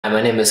Hi,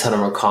 my name is Hunter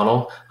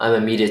McConnell. I'm a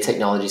media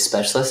technology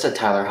specialist at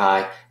Tyler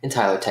High in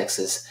Tyler,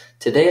 Texas.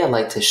 Today, I'd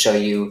like to show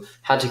you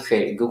how to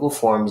create Google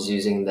Forms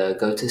using the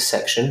Go To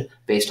section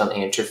based on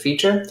answer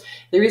feature.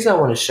 The reason I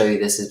want to show you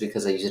this is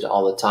because I use it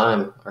all the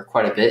time, or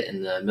quite a bit,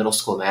 in the middle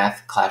school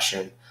math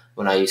classroom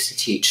when I used to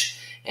teach.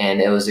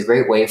 And it was a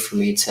great way for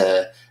me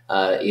to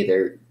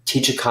either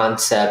teach a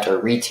concept or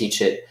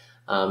reteach it,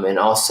 and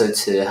also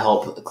to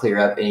help clear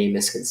up any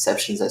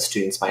misconceptions that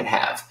students might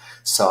have.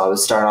 So I would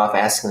start off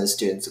asking the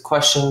students a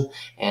question,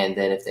 and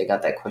then if they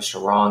got that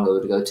question wrong, it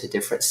would go to a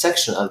different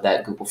section of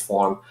that Google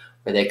form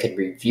where they could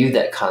review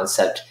that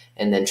concept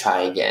and then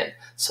try again.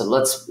 So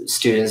let's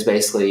students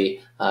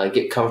basically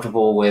get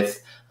comfortable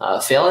with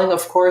failing,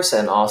 of course,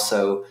 and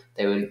also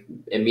they would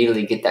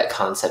immediately get that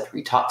concept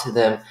retaught to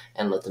them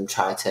and let them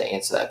try to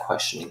answer that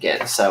question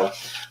again. So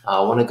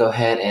I want to go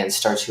ahead and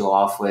start you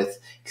off with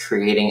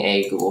creating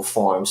a Google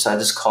form. So I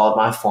just called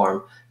my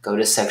form Go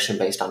To section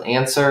based on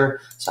answer.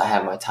 So I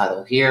have my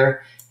title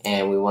here,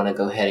 and we want to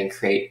go ahead and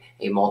create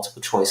a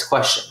multiple choice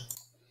question.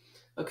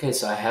 Okay,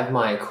 so I have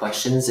my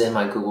questions in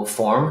my Google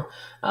form.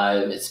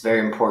 It's very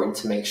important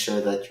to make sure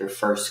that your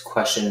first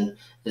question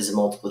is a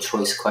multiple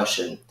choice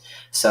question.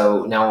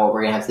 So now what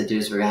we're gonna have to do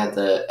is we're gonna have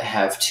to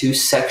have two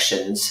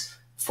sections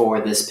for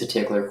this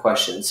particular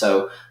question.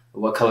 So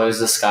what color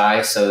is the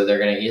sky? So they're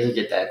gonna either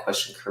get that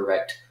question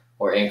correct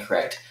or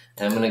incorrect.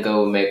 And I'm gonna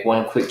go make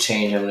one quick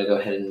change. I'm gonna go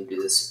ahead and do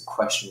this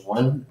question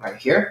one right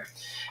here.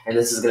 And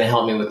this is gonna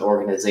help me with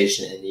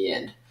organization in the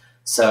end.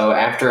 So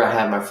after I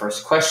have my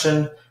first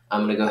question,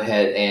 I'm going to go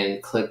ahead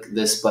and click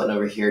this button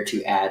over here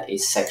to add a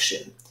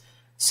section.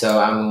 So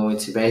I'm going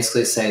to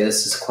basically say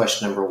this is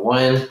question number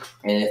one,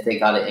 and if they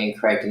got it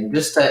incorrect, and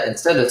just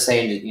instead of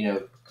saying,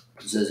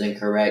 this is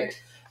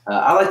incorrect,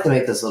 I like to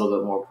make this a little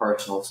bit more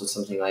personal. So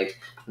something like,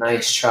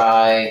 nice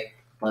try,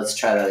 let's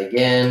try that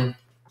again.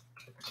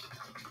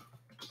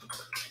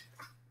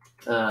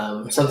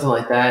 Something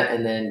like that,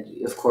 and then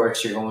of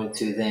course you're going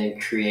to then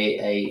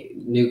create a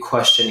new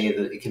question.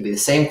 Either it can be the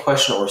same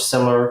question or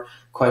similar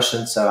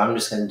question. So I'm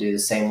just going to do the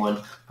same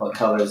one. What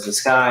color is the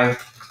sky?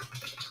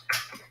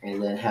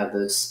 And then have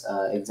those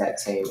exact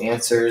same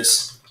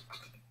answers.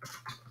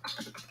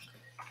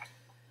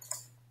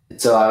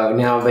 So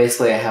now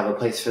basically I have a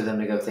place for them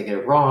to go if they get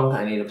it wrong.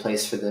 I need a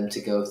place for them to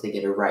go if they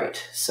get it right.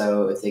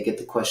 So if they get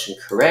the question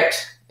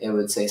correct, it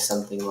would say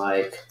something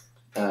like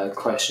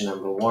question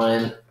number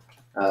one.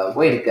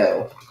 Way to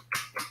go.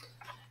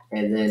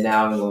 And then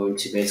now I'm going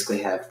to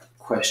basically have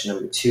question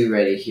number two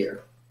ready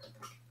here.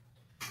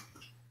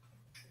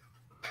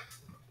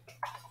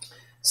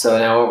 So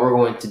now what we're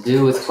going to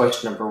do with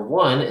question number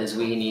one is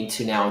we need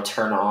to now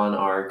turn on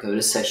our Go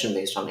To section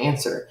based on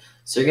answer.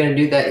 So you're going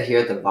to do that here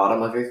at the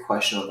bottom of your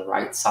question on the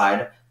right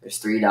side. There's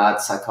three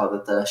dots. I call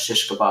it the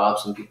shish kebab.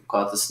 Some people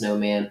call it the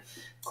snowman.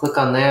 Click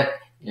on that,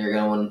 and you're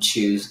going to want to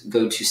choose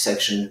Go To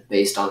section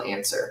based on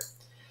answer.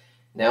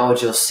 Now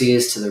what you'll see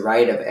is to the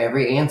right of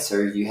every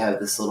answer, you have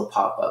this little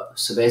pop-up.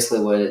 So basically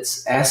what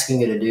it's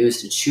asking you to do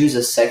is to choose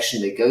a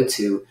section to go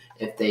to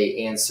if they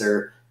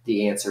answer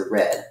the answer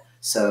red.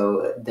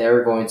 So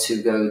they're going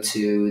to go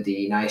to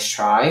the nice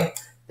try.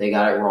 They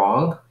got it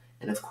wrong.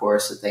 And of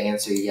course, if they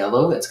answer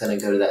yellow, it's going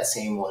to go to that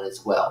same one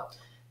as well.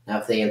 Now,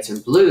 if they answer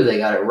blue, they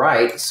got it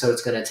right. So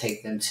it's going to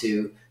take them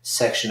to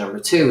section number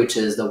two, which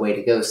is the way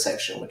to go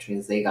section, which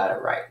means they got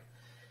it right.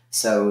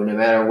 So no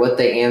matter what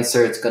they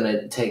answer, it's going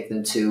to take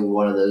them to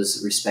one of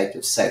those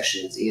respective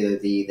sections, either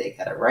the they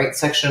got it right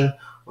section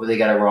or they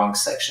got it wrong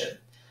section.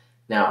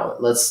 Now,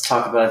 let's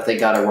talk about if they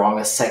got it wrong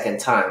a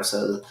second time.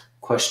 So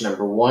question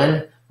number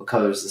one, what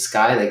color is the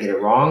sky? They get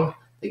it wrong.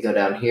 They go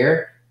down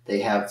here.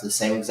 They have the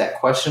same exact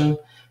question.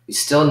 We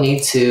still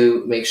need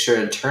to make sure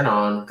to turn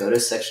on Go To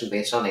section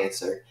based on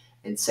answer.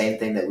 And same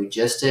thing that we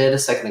just did a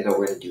second ago,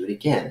 we're going to do it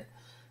again.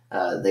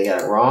 They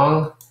got it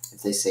wrong.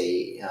 If they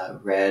say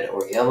red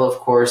or yellow, of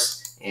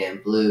course,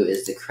 and blue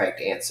is the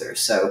correct answer.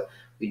 So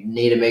we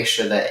need to make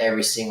sure that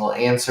every single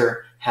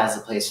answer has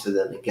a place for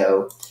them to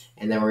go.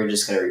 And then we're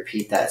just going to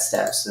repeat that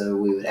step. So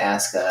we would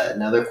ask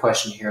another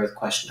question here with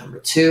question number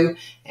two,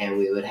 and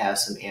we would have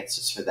some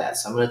answers for that.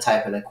 So I'm going to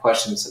type in a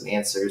question, some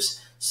answers,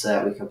 so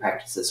that we can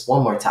practice this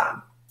one more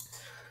time.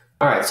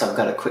 All right, so I've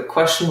got a quick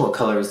question. What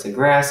color is the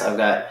grass? I've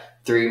got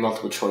three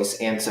multiple choice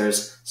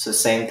answers. So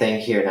same thing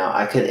here. Now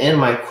I could end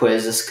my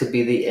quiz. This could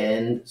be the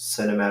end.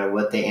 So no matter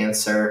what they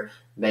answer,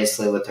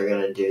 basically what they're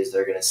going to do is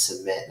they're going to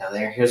submit. Now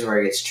here's where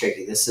it gets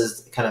tricky. This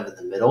is kind of in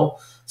the middle.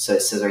 So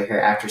it says right here,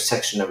 after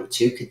section number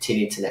two,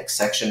 continue to next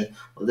section.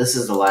 Well, this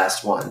is the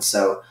last one.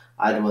 So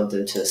I'd want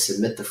them to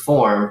submit the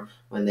form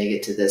when they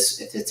get to this,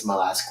 if it's my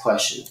last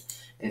question.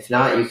 If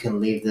not, you can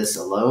leave this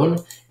alone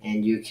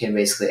and you can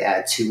basically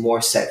add two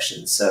more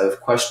sections. So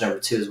if question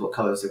number two is what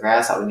color is the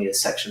grass, I would need a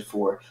section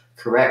for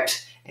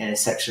correct and a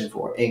section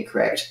for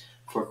incorrect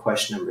for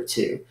question number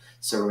two.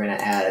 So we're going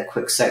to add a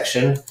quick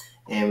section,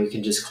 and we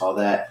can just call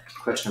that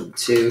question number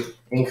two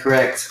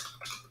incorrect.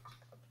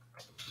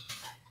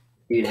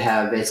 You'd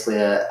have basically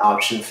an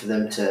option for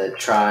them to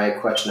try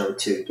question number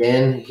two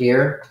again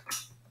here.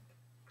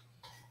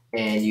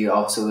 And you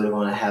also would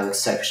want to have a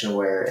section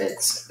where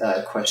it's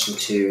question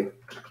 2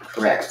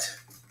 correct.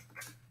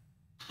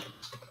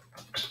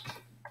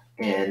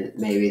 And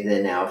maybe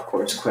then now, of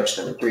course,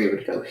 question number 3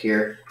 would go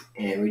here,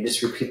 and we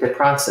just repeat the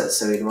process.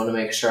 So we'd want to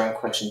make sure on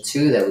question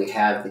 2 that we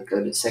have the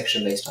go to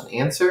section based on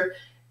answer,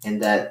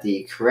 and that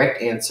the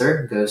correct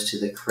answer goes to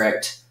the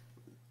correct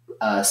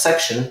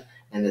section,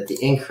 and that the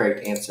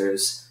incorrect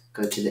answers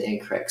go to the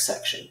incorrect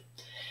section.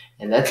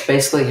 And that's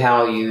basically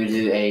how you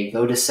do a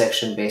go to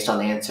section based on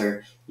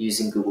answer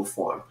using Google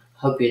Form.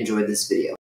 Hope you enjoyed this video.